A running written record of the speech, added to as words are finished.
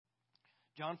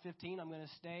John 15, I'm going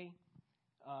to stay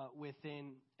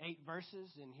within 8 verses,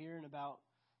 and here in about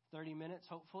 30 minutes,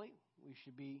 hopefully, we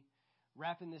should be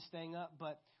wrapping this thing up.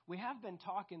 But we have been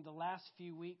talking the last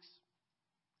few weeks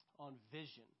on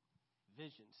vision,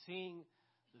 seeing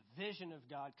the vision of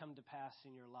God come to pass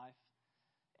in your life.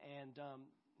 And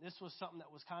this was something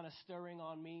that was kind of stirring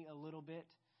on me a little bit.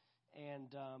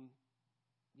 And,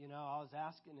 I was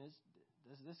asking,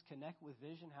 does this connect with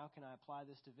vision? How can I apply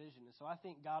this to vision? And so I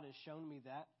think God has shown me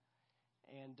that.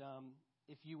 And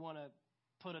if you want to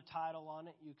put a title on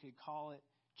it, you could call it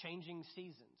Changing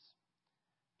Seasons.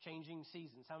 Changing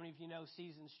Seasons. How many of you know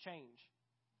seasons change?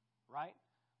 Right?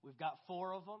 We've got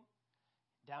 4 of them.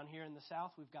 Down here in the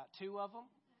South, we've got 2 of them.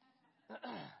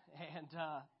 And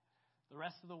the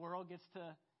rest of the world gets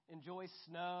to enjoy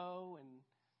snow and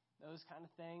those kind of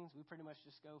things. We pretty much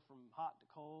just go from hot to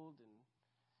cold. And,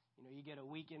 you get a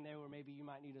week in there where maybe you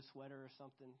might need a sweater or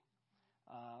something.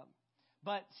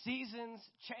 But seasons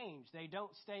change. They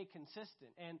don't stay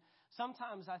consistent. And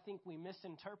sometimes I think we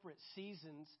misinterpret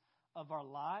seasons of our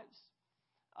lives.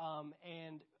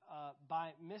 And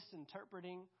by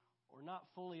misinterpreting or not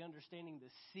fully understanding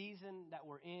the season that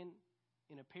we're in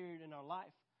a period in our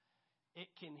life, it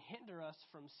can hinder us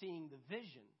from seeing the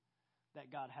vision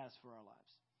that God has for our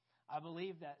lives. I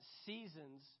believe that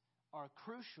seasons are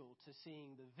crucial to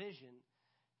seeing the vision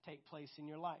take place in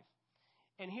your life.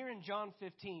 And here in John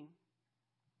 15,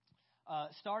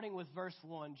 starting with verse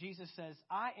 1, Jesus says,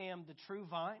 I am the true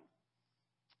vine,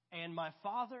 and my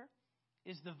Father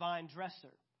is the vine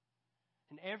dresser.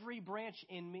 And every branch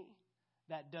in me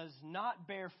that does not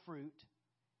bear fruit,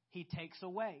 he takes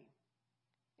away.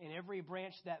 And every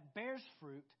branch that bears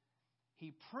fruit,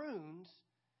 he prunes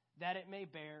that it may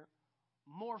bear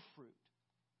more fruit.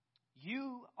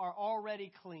 You are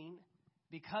already clean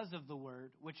because of the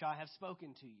word which I have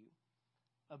spoken to you.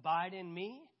 Abide in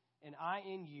me, and I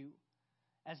in you.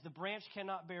 As the branch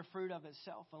cannot bear fruit of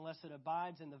itself unless it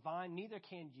abides in the vine, neither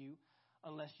can you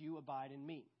unless you abide in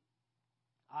me.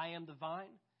 I am the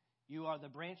vine, you are the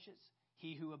branches.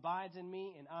 He who abides in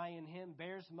me and I in him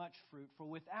bears much fruit, for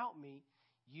without me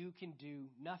you can do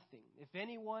nothing. If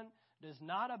anyone does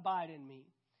not abide in me,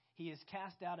 he is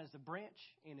cast out as a branch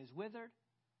and is withered,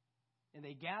 and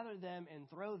they gather them and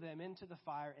throw them into the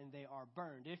fire, and they are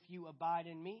burned. If you abide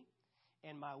in me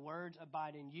and my words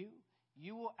abide in you,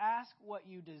 you will ask what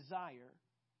you desire,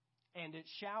 and it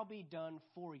shall be done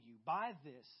for you. By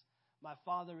this my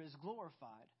Father is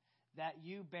glorified, that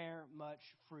you bear much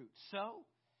fruit. So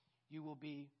you will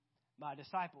be my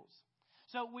disciples.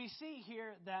 So we see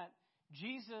here that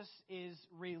Jesus is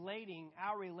relating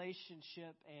our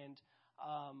relationship and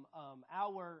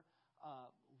our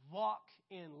walk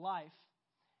in life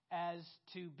as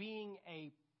to being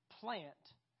a plant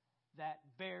that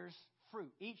bears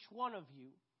fruit. Each one of you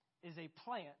is a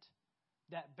plant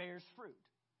that bears fruit.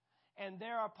 And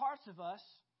there are parts of us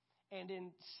and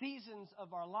in seasons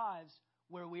of our lives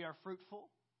where we are fruitful.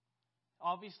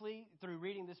 Obviously, through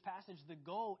reading this passage, the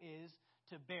goal is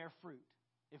to bear fruit.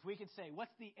 If we could say,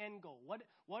 what's the end goal?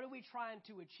 What are we trying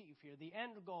to achieve here? The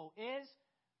end goal is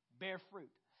bear fruit.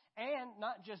 And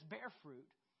not just bear fruit,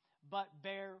 but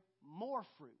bear more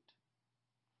fruit.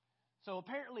 So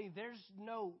apparently there's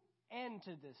no end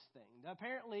to this thing.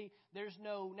 Apparently there's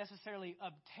no necessarily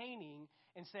obtaining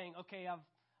and saying, okay,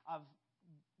 I've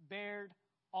bared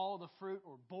all the fruit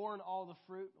or borne all the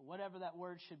fruit, or whatever that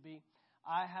word should be.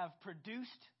 I have produced,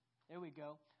 there we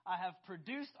go. I have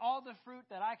produced all the fruit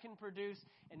that I can produce,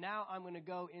 and now I'm going to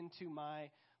go into my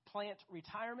plant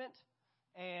retirement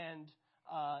and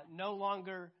no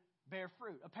longer bear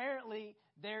fruit. Apparently,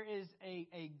 there is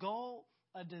a goal,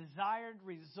 a desired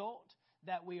result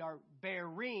that we are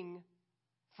bearing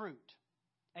fruit.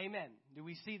 Amen. Do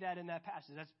we see that in that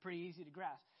passage? That's pretty easy to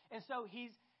grasp. And so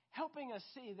he's helping us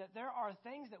see that there are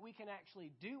things that we can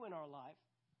actually do in our life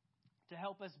to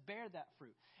help us bear that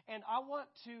fruit. And I want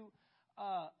to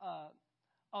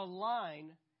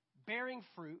align bearing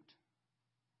fruit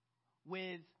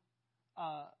with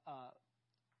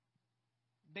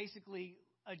basically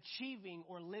achieving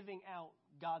or living out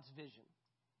God's vision.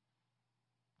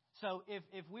 So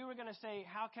if we were going to say,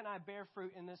 how can I bear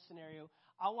fruit in this scenario?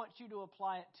 I want you to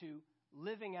apply it to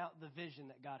living out the vision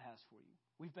that God has for you.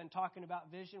 We've been talking about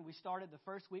vision. We started the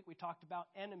first week, we talked about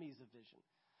enemies of vision,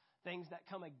 things that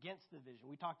come against the vision.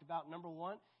 We talked about, number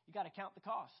one, you got to count the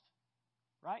cost,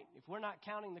 right? If we're not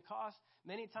counting the cost,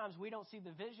 many times we don't see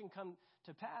the vision come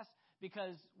to pass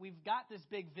because we've got this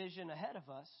big vision ahead of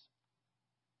us,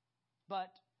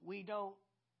 but we don't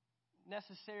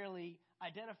necessarily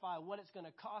identify what it's going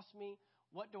to cost me.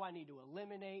 What do I need to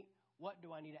eliminate? What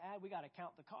do I need to add? We got to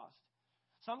count the cost.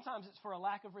 Sometimes it's for a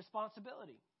lack of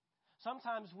responsibility.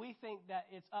 Sometimes we think that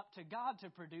it's up to God to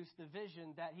produce the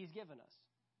vision that He's given us.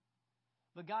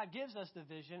 But God gives us the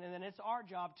vision, and then it's our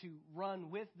job to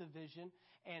run with the vision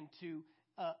and to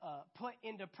put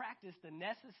into practice the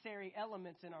necessary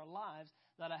elements in our lives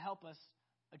that'll help us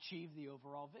achieve the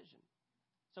overall vision.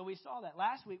 So we saw that.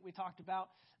 Last week we talked about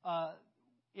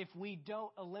if we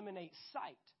don't eliminate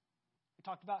sight. We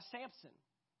talked about Samson.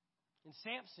 And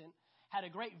Samson had a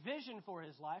great vision for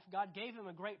his life. God gave him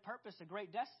a great purpose, a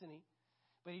great destiny,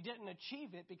 but he didn't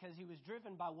achieve it because he was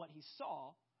driven by what he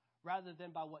saw rather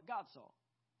than by what God saw.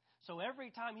 So every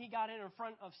time he got in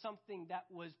front of something that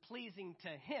was pleasing to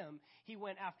him, he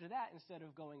went after that instead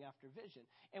of going after vision.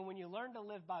 And when you learn to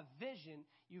live by vision,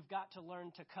 you've got to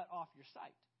learn to cut off your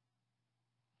sight.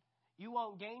 You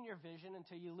won't gain your vision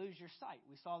until you lose your sight.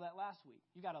 We saw that last week.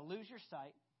 You got to lose your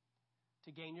sight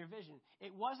to gain your vision.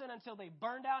 It wasn't until they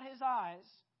burned out his eyes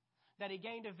that he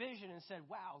gained a vision and said,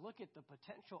 wow, look at the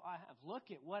potential I have. Look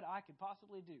at what I could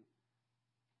possibly do.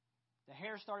 The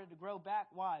hair started to grow back.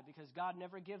 Why? Because God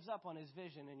never gives up on His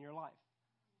vision in your life.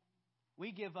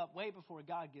 We give up way before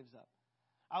God gives up.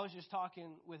 I was just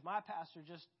talking with my pastor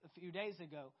just a few days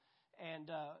ago, and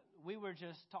we were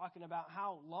just talking about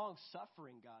how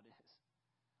long-suffering God is.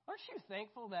 Aren't you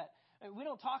thankful that we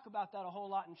don't talk about that a whole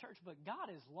lot in church, but God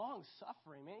is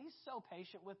long-suffering, man. He's so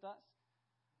patient with us.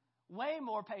 Way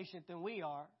more patient than we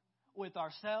are with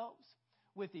ourselves,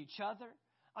 with each other.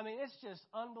 I mean, it's just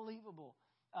unbelievable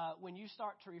when you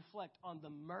start to reflect on the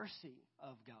mercy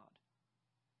of God.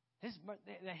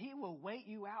 That He will wait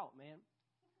you out, man.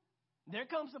 There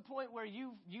comes a point where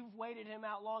you've waited Him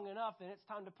out long enough, and it's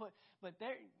time to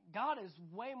God is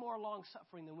way more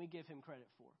long-suffering than we give Him credit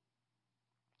for.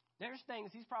 There's things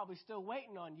He's probably still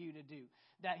waiting on you to do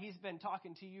that He's been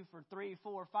talking to you for 3,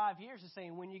 4, 5 years and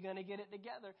saying, when are you going to get it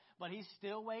together? But He's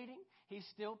still waiting. He's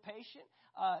still patient.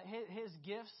 His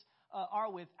gifts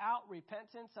are without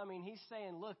repentance. I mean, He's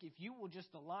saying, look, if you will just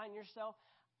align yourself,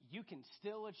 you can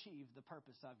still achieve the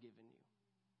purpose I've given you.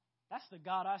 That's the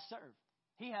God I serve.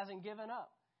 He hasn't given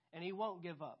up, and He won't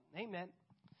give up. Amen.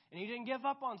 And He didn't give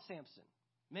up on Samson.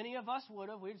 Many of us would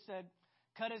have. We'd said,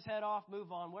 cut his head off,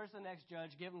 move on. Where's the next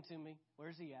judge? Give him to me.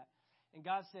 Where's he at? And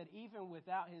God said, even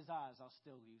without his eyes, I'll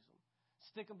still use him.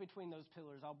 Stick him between those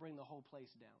pillars. I'll bring the whole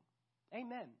place down.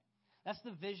 Amen. That's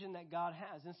the vision that God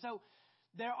has. And so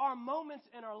there are moments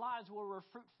in our lives where we're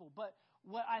fruitful. But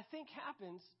what I think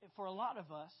happens for a lot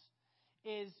of us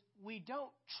is we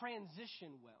don't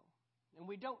transition well. And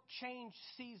we don't change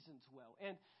seasons well.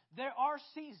 And there are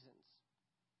seasons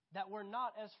that we're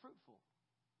not as fruitful.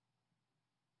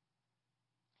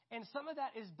 And some of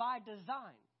that is by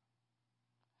design.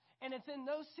 And it's in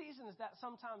those seasons that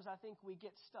sometimes I think we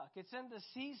get stuck. It's in the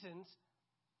seasons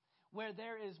where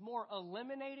there is more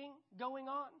eliminating going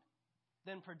on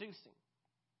than producing.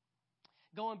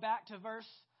 Going back to verse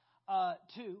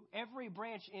 2, every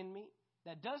branch in me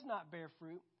that does not bear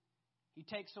fruit, He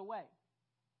takes away.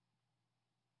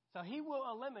 So He will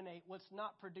eliminate what's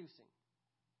not producing.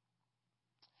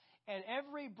 And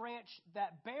every branch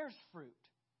that bears fruit,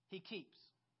 He keeps.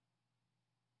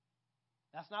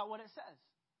 That's not what it says.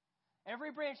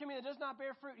 Every branch in me that does not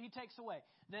bear fruit, He takes away.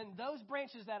 Then those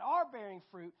branches that are bearing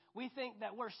fruit, we think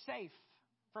that we're safe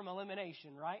from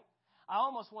elimination, right? I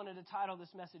almost wanted to title this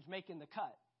message, Making the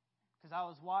Cut, because I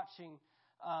was watching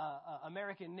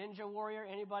American Ninja Warrior.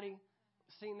 Anybody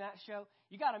seen that show?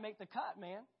 You got to make the cut,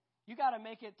 man. You got to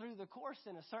make it through the course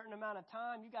in a certain amount of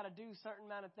time. You got to do a certain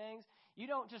amount of things. You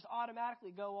don't just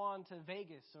automatically go on to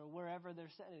Vegas or wherever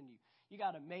they're sending you. You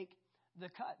got to make the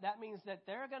cut. That means that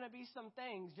there are going to be some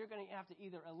things you're going to have to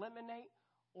either eliminate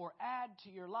or add to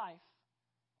your life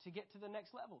to get to the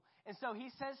next level. And so He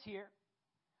says here,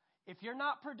 if you're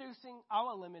not producing,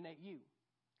 I'll eliminate you.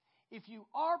 If you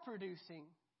are producing,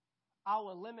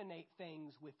 I'll eliminate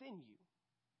things within you.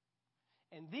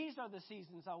 And these are the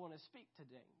seasons I want to speak to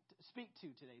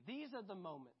today. These are the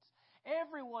moments.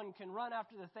 Everyone can run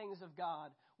after the things of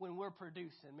God when we're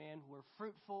producing, man. We're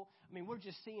fruitful. I mean, we're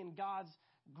just seeing God's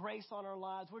grace on our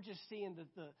lives. We're just seeing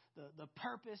the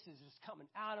purpose is just coming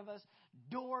out of us.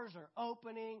 Doors are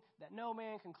opening that no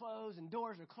man can close, and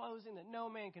doors are closing that no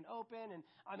man can open. And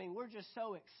I mean, we're just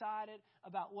so excited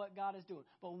about what God is doing.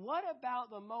 But what about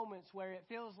the moments where it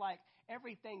feels like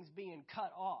everything's being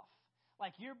cut off?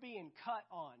 Like you're being cut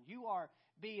on. You are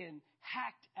being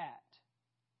hacked at.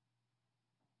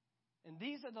 And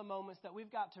these are the moments that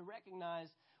we've got to recognize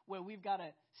where we've got to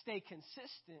stay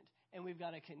consistent and we've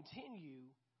got to continue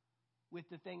with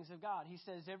the things of God. He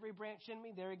says, every branch in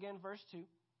me, there again, verse 2,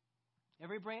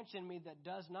 every branch in me that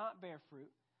does not bear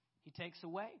fruit, He takes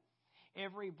away.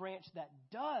 Every branch that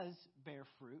does bear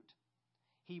fruit,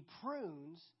 he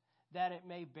prunes that it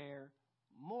may bear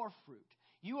more fruit.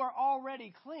 You are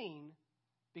already clean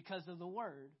because of the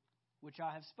word which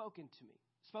I have spoken to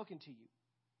you.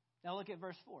 Now look at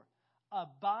verse 4.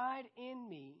 Abide in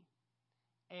me,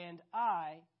 and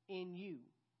I in you.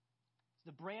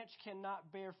 The branch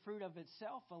cannot bear fruit of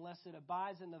itself unless it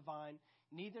abides in the vine.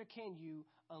 Neither can you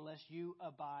unless you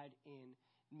abide in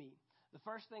me. The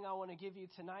first thing I want to give you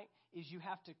tonight is you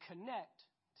have to connect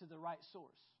to the right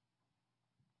source.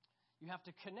 You have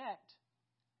to connect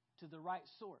to the right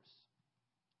source.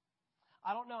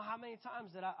 I don't know how many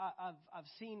times that I've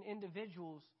seen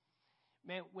individuals,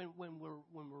 man, when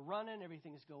we're running,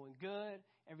 everything's going good,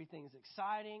 everything's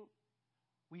exciting.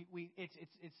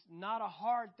 It's not a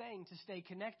hard thing to stay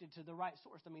connected to the right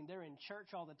source. I mean, they're in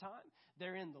church all the time.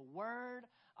 They're in the Word.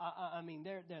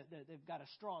 They've got a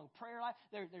strong prayer life.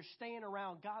 They're staying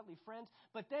around godly friends.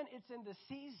 But then it's in the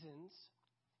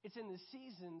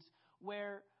seasons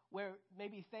where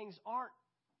maybe things aren't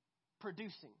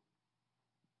producing,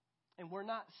 and we're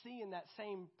not seeing that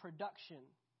same production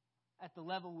at the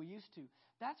level we used to.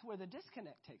 That's where the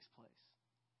disconnect takes place.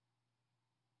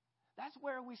 That's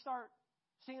where we start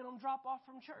seeing them drop off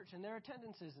from church and their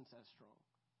attendance isn't as strong.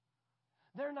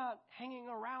 They're not hanging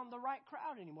around the right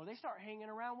crowd anymore. They start hanging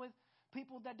around with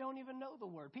people that don't even know the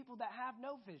word, people that have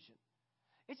no vision.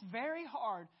 It's very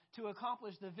hard to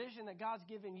accomplish the vision that God's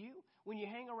given you when you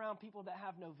hang around people that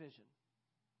have no vision.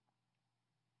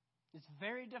 It's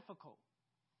very difficult.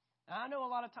 And I know a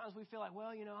lot of times we feel like,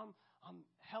 well, I'm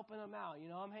helping them out.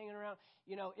 I'm hanging around.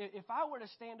 If I were to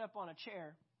stand up on a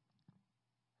chair,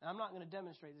 and I'm not going to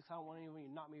demonstrate this because I don't want anyone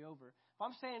to knock me over. If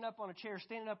I'm standing up on a chair,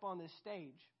 standing up on this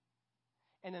stage,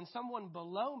 and then someone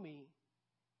below me,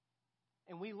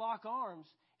 and we lock arms,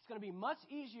 it's going to be much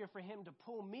easier for him to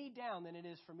pull me down than it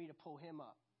is for me to pull him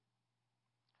up.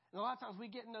 And a lot of times we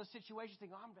get in those situations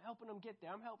thinking, I'm helping them get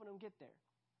there. I'm helping them get there.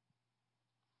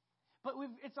 But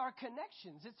it's our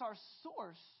connections. It's our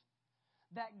source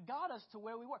that got us to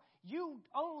where we were. You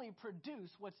only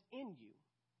produce what's in you.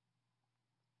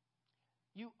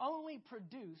 You only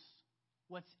produce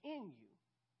what's in you.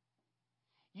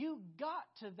 You got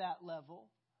to that level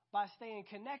by staying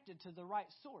connected to the right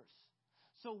source.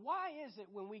 So why is it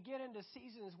when we get into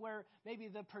seasons where maybe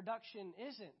the production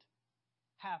isn't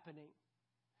happening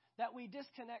that we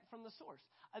disconnect from the source?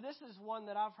 This is one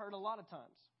that I've heard a lot of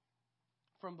times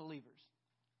from believers.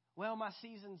 Well, my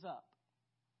season's up.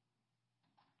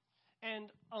 And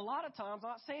a lot of times, I'm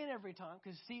not saying every time,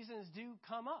 because seasons do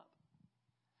come up.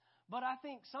 But I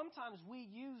think sometimes we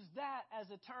use that as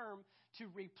a term to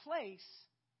replace,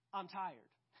 I'm tired.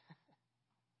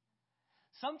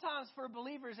 Sometimes for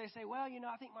believers, they say, well,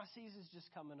 I think my season's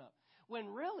just coming up.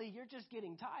 When really, you're just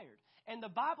getting tired. And the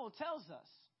Bible tells us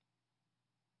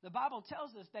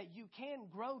that you can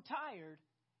grow tired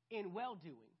in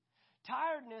well-doing.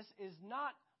 Tiredness is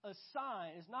not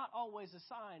always a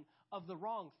sign of the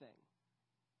wrong thing.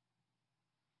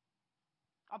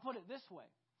 I'll put it this way.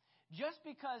 Just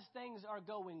because things are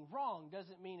going wrong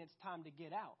doesn't mean it's time to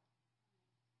get out.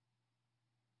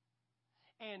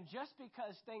 And just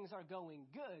because things are going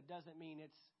good doesn't mean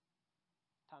it's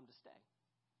time to stay.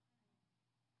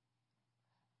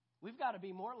 We've got to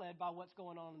be more led by what's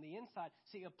going on the inside.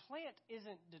 See, a plant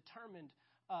isn't determined,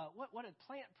 what a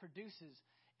plant produces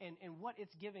and what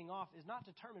it's giving off is not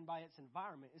determined by its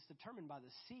environment. It's determined by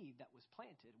the seed that was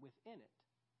planted within it.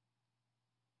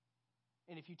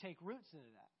 And if you take roots into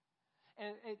that.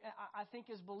 And I think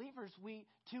as believers, we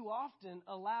too often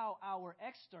allow our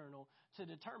external to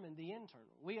determine the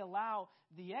internal. We allow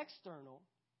the external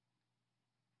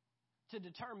to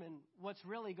determine what's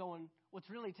really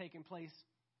taking place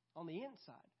on the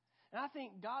inside. And I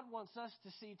think God wants us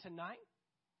to see tonight,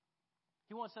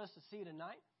 He wants us to see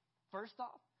tonight, first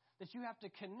off, that you have to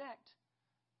connect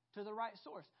to the right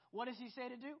source. What does He say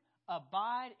to do?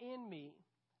 Abide in me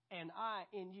and I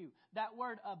in you. That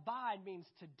word abide means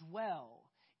to dwell.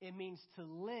 It means to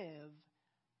live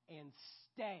and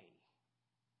stay.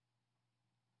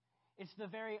 It's the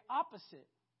very opposite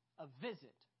of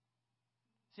visit.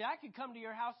 See, I could come to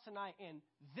your house tonight and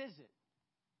visit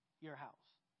your house.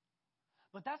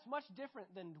 But that's much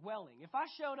different than dwelling. If I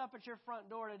showed up at your front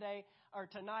door today or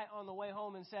tonight on the way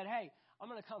home and said, hey, I'm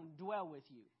going to come dwell with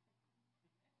you.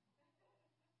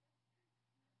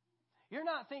 You're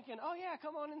not thinking, oh, yeah,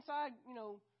 come on inside,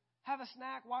 have a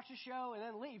snack, watch a show, and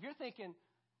then leave. You're thinking,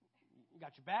 you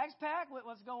got your bags packed?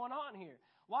 What's going on here?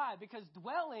 Why? Because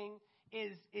dwelling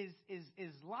is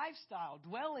lifestyle.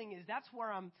 Dwelling that's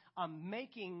where I'm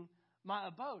making my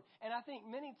abode. And I think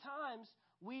many times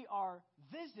we are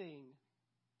visiting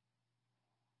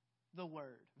the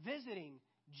Word. Visiting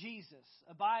Jesus.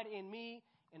 Abide in me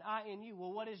and I in you.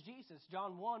 Well, what is Jesus?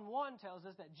 John 1:1 tells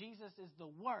us that Jesus is the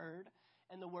Word,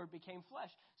 and the Word became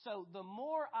flesh. So the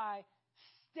more I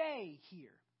stay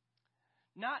here,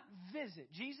 not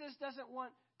visit. Jesus doesn't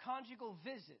want conjugal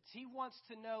visits. He wants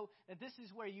to know that this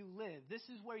is where you live. This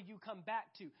is where you come back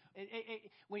to.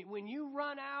 When you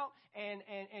run out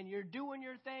and you're doing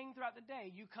your thing throughout the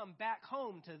day, you come back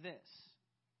home to this.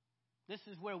 This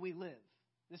is where we live.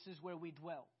 This is where we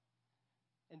dwell.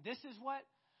 And this is what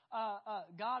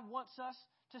God wants us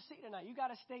to see tonight. You got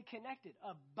to stay connected.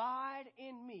 Abide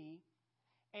in me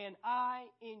and I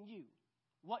in you.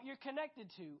 What you're connected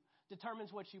to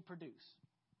determines what you produce.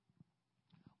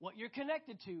 What you're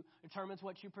connected to determines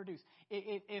what you produce.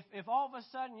 If all of a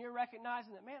sudden you're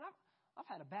recognizing that, man, I've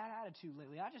had a bad attitude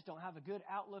lately. I just don't have a good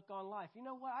outlook on life. You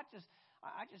know what?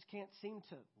 I just can't seem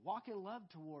to walk in love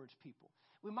towards people.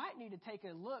 We might need to take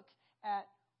a look at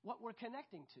what we're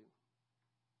connecting to.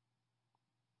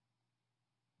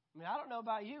 I mean, I don't know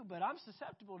about you, but I'm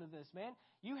susceptible to this, man.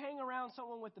 You hang around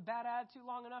someone with a bad attitude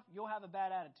long enough, you'll have a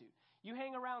bad attitude. You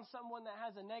hang around someone that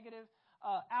has a negative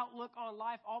outlook on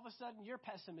life, all of a sudden you're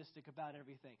pessimistic about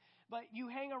everything. But you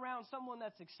hang around someone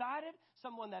that's excited,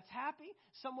 someone that's happy,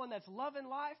 someone that's loving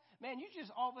life, man, you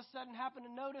just all of a sudden happen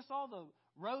to notice all the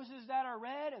roses that are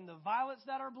red and the violets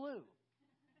that are blue.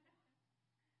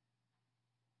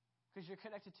 Because you're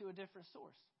connected to a different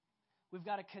source. We've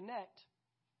got to connect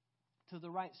to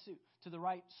the right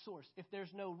source. If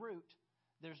there's no root,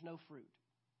 there's no fruit.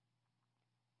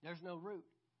 There's no root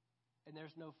and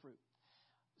there's no fruit.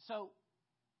 So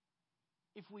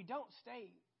if we don't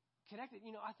stay connected,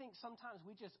 I think sometimes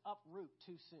we just uproot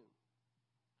too soon.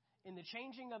 In the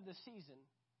changing of the season,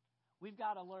 we've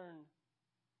got to learn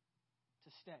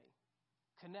to stay.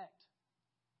 Connect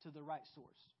to the right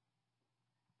source.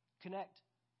 Connect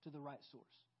to the right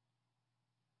source.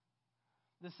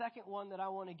 The second one that I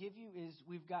want to give you is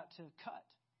we've got to cut.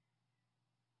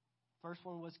 First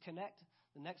one was connect.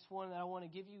 The next one that I want to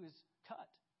give you is cut.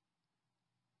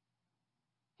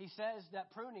 He says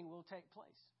that pruning will take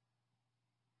place.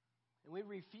 And we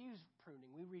refuse pruning.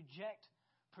 We reject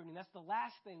pruning. That's the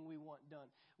last thing we want done.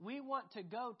 We want to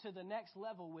go to the next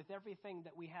level with everything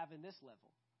that we have in this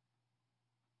level.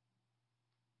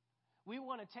 We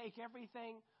want to take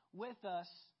everything with us.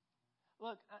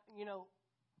 Look,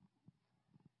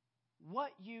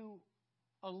 what you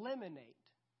eliminate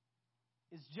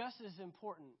is just as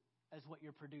important as what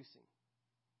you're producing.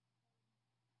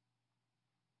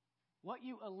 What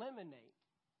you eliminate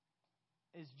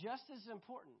is just as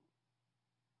important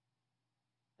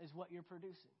as what you're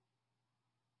producing.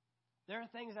 There are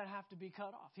things that have to be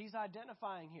cut off. He's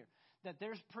identifying here that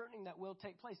there's pruning that will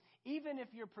take place. Even if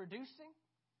you're producing,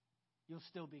 you'll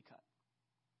still be cut.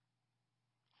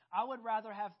 I would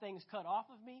rather have things cut off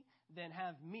of me than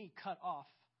have me cut off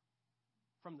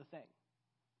from the thing.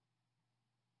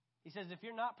 He says, if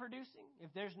you're not producing,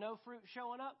 if there's no fruit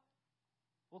showing up,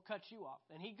 we'll cut you off.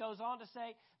 And he goes on to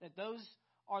say that those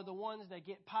are the ones that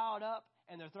get piled up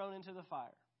and they're thrown into the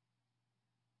fire.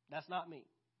 That's not me.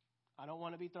 I don't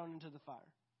want to be thrown into the fire.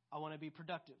 I want to be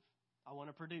productive. I want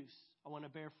to produce. I want to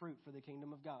bear fruit for the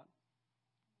kingdom of God.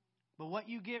 But what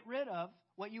you get rid of,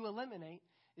 what you eliminate,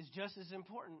 is just as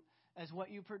important as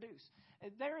what you produce.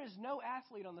 There is no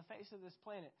athlete on the face of this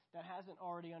planet that hasn't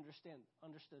already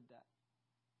understood that.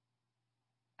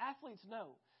 Athletes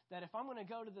know that if I'm going to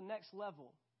go to the next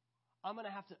level, I'm going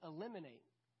to have to eliminate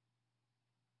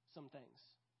some things.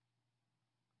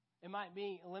 It might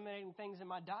be eliminating things in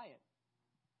my diet.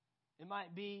 It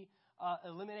might be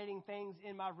eliminating things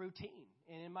in my routine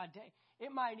and in my day.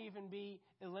 It might even be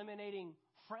eliminating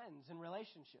friends and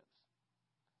relationships.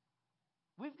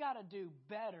 We've got to do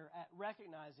better at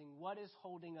recognizing what is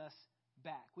holding us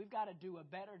back. We've got to do a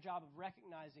better job of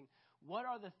recognizing what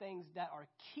are the things that are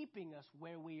keeping us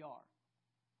where we are.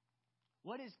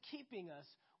 What is keeping us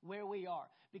where we are?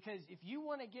 Because if you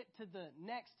want to get to the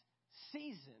next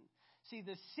season, see,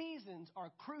 the seasons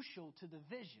are crucial to the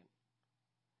vision.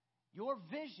 Your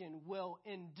vision will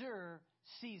endure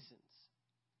seasons.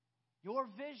 Your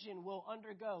vision will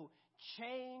undergo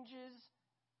changes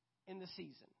in the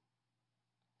season.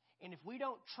 And if we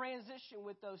don't transition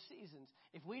with those seasons,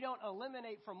 if we don't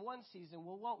eliminate from one season,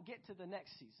 we won't get to the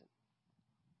next season.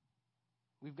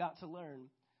 We've got to learn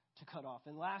to cut off.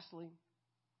 And lastly,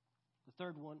 the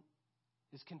third one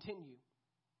is continue.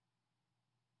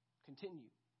 Continue.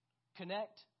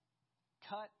 Connect,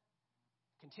 cut,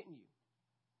 continue.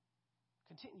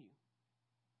 Continue.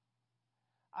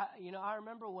 I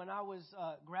remember when I was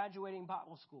graduating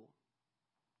Bible school,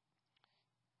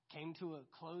 came to a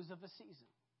close of a season.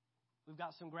 We've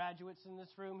got some graduates in this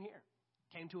room here.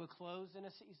 Came to a close in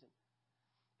a season.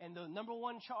 And the number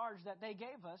one charge that they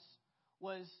gave us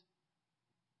was,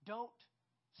 don't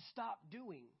stop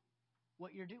doing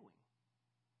what you're doing.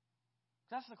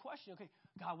 That's the question. Okay,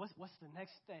 God, what's the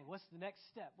next thing? What's the next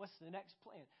step? What's the next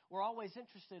plan? We're always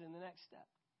interested in the next step.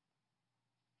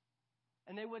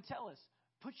 And they would tell us,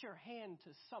 put your hand to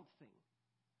something.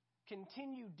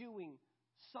 Continue doing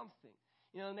something.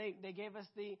 You know, and they gave us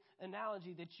the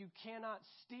analogy that you cannot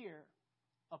steer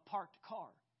a parked car.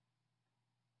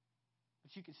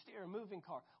 But you can steer a moving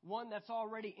car. One that's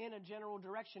already in a general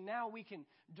direction. Now we can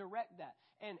direct that.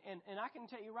 And I can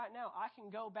tell you right now, I can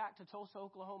go back to Tulsa,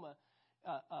 Oklahoma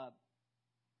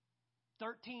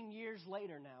 13 years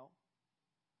later now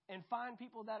and find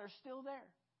people that are still there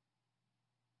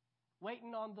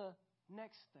waiting on the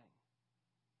next thing.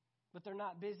 But they're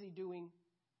not busy doing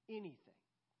anything.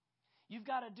 You've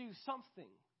got to do something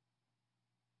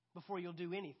before you'll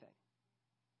do anything.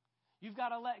 You've got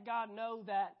to let God know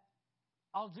that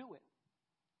I'll do it.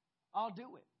 I'll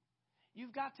do it.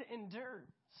 You've got to endure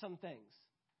some things.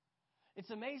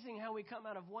 It's amazing how we come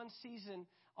out of one season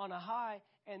on a high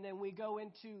and then we go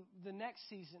into the next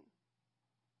season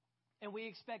and we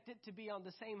expect it to be on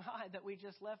the same high that we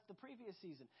just left the previous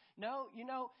season. No, you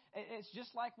know, it's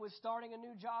just like with starting a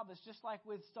new job. It's just like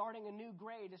with starting a new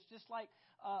grade. It's just like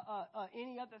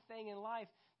any other thing in life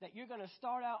that you're going to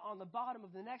start out on the bottom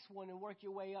of the next one and work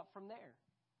your way up from there.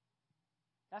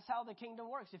 That's how the kingdom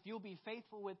works. If you'll be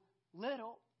faithful with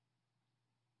little,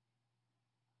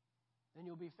 then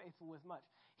you'll be faithful with much.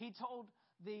 He told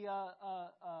the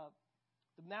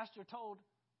master told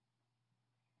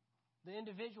the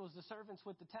individuals, the servants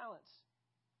with the talents,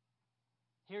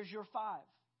 here's your 5.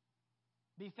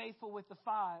 Be faithful with the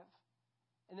 5,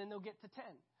 and then they'll get to 10.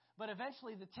 But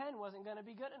eventually the 10 wasn't going to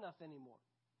be good enough anymore.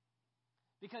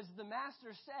 Because the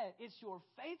master said it's your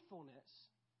faithfulness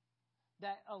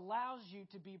that allows you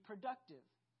to be productive.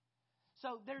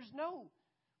 So there's no,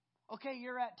 okay,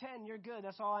 you're at 10, you're good,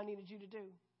 that's all I needed you to do.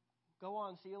 Go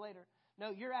on, see you later. No,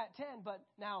 you're at 10, but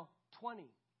now 20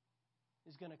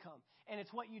 is going to come. And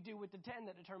it's what you do with the 10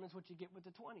 that determines what you get with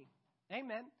the 20.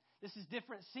 Amen. This is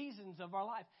different seasons of our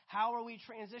life. How are we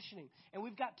transitioning? And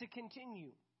we've got to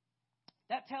continue.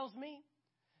 This tells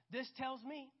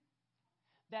me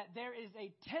that there is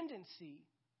a tendency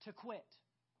to quit.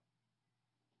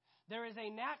 There is a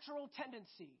natural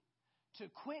tendency to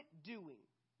quit doing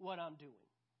what I'm doing.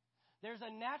 There's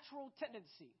a natural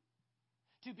tendency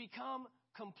to become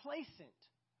complacent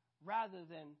rather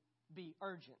than be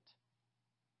urgent.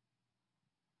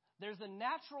 There's a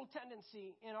natural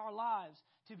tendency in our lives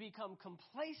to become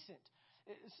complacent.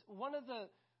 It's one of the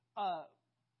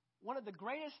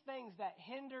greatest things that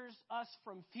hinders us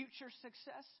from future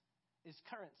success is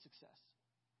current success.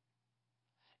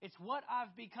 It's what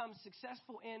I've become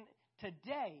successful in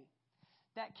today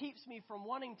that keeps me from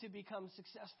wanting to become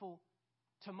successful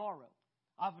tomorrow.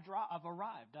 I've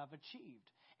arrived. I've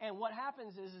achieved. And what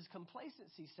happens is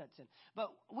complacency sets in.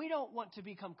 But we don't want to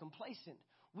become complacent.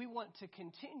 We want to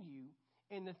continue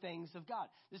in the things of God.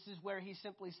 This is where he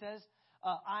simply says,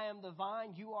 I am the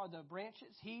vine, you are the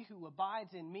branches. He who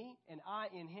abides in me and I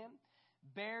in him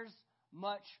bears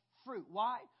much fruit.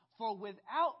 Why? For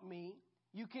without me,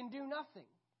 you can do nothing.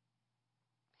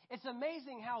 It's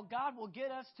amazing how God will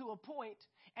get us to a point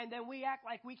and then we act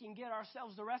like we can get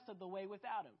ourselves the rest of the way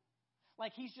without him.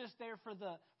 Like he's just there for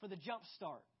the jump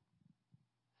start.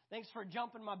 Thanks for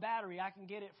jumping my battery. I can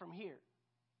get it from here.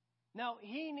 No,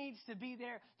 he needs to be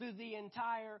there through the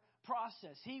entire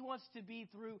process. He wants to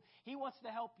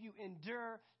help you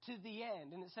endure to the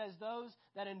end. And it says those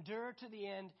that endure to the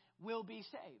end will be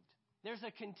saved. There's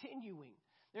a continuing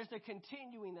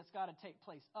that's got to take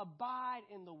place. Abide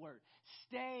in the Word.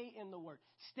 Stay in the Word.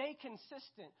 Stay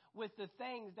consistent with the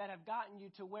things that have gotten you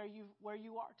to where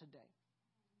you are today.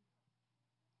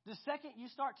 The second you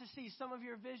start to see some of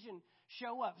your vision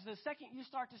show up, the second you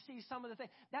start to see some of the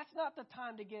things, that's not the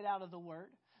time to get out of the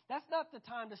Word. That's not the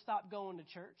time to stop going to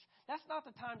church. That's not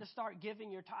the time to start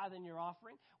giving your tithe and your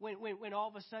offering. When all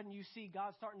of a sudden you see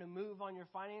God starting to move on your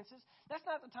finances, that's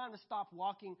not the time to stop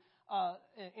walking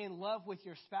in love with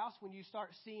your spouse when you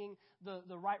start seeing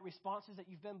the right responses that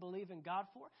you've been believing God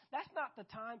for. That's not the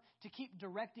time to keep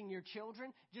directing your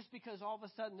children just because all of a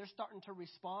sudden they're starting to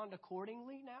respond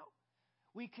accordingly now.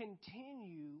 We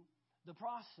continue the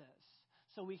process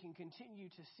so we can continue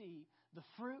to see the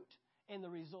fruit and the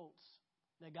results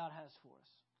that God has for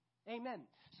us. Amen.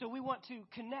 So we want to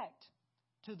connect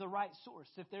to the right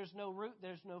source. If there's no root,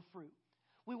 there's no fruit.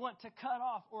 We want to cut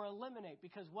off or eliminate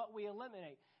because what we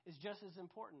eliminate is just as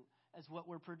important as what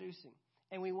we're producing.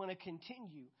 And we want to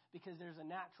continue because there's a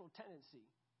natural tendency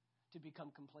to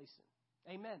become complacent.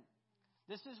 Amen.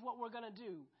 This is what we're going to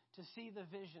do to see the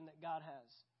vision that God has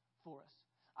for us.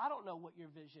 I don't know what your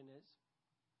vision is.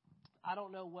 I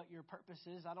don't know what your purpose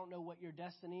is. I don't know what your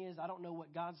destiny is. I don't know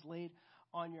what God's laid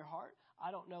on your heart.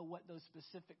 I don't know what those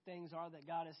specific things are that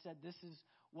God has said, this is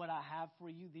what I have for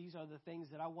you. These are the things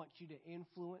that I want you to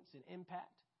influence and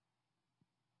impact.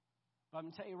 But I'm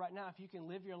going to tell you right now, if you can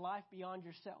live your life beyond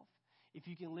yourself, if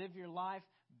you can live your life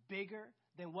bigger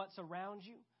than what's around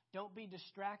you, don't be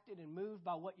distracted and moved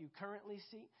by what you currently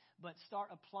see, but start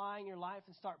applying your life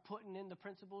and start putting in the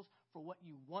principles for what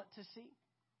you want to see.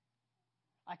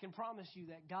 I can promise you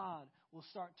that God will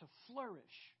start to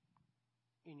flourish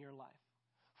in your life.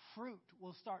 Fruit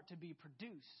will start to be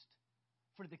produced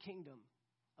for the kingdom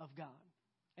of God.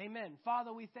 Amen.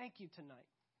 Father, we thank you tonight.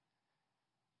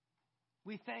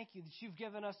 We thank you that you've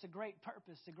given us a great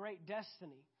purpose, a great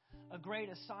destiny, a great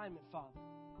assignment, Father.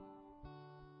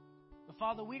 But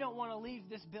Father, we don't want to leave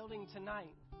this building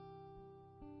tonight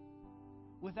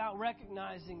without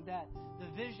recognizing that the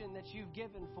vision that you've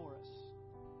given for us,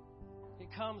 it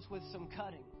comes with some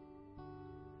cutting.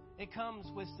 It comes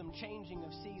with some changing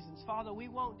of seasons. Father, we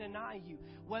won't deny you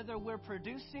whether we're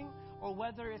producing or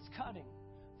whether it's cutting.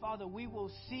 Father, we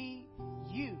will see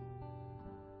you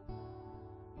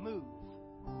move.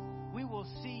 We will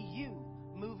see you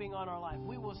moving on our life.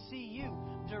 We will see you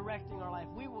directing our life.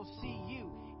 We will see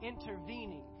you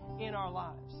intervening in our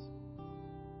lives.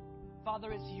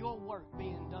 Father, it's your work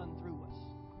being done through us.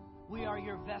 We are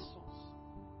your vessels.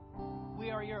 We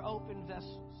are your open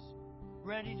vessels,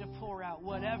 ready to pour out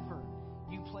whatever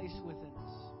you place within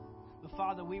us. But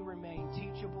Father, we remain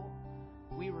teachable.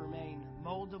 We remain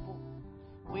moldable.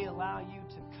 We allow you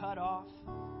to cut off,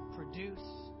 produce,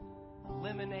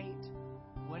 eliminate,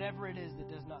 whatever it is that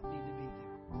does not need to be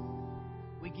there.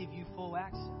 We give you full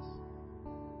access.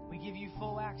 We give you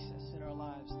full access in our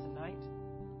lives tonight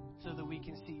so that we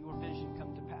can see your vision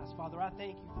come to pass. Father, I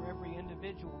thank you for every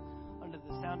individual under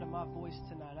the sound of my voice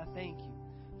tonight. I thank you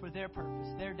for their purpose,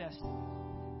 their destiny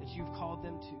that you've called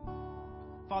them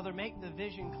to. Father, make the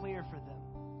vision clear for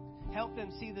them. Help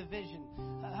them see the vision.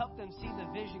 Help them see the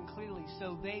vision clearly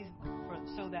so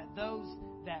that those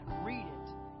that read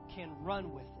it can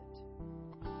run with it.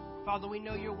 Father, we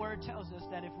know your word tells us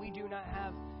that if we do not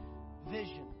have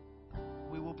vision,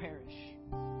 we will perish.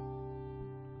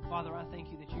 Father, I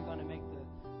thank you that you're going to make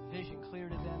the vision clear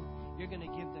to them. You're going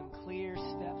to give them clear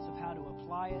steps of how to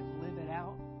apply it and live it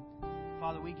out.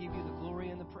 Father, we give you the glory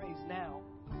and the praise now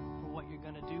for what you're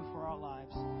going to do for our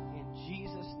lives. In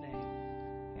Jesus'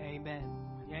 name, amen.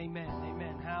 Amen.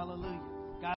 Amen. Hallelujah.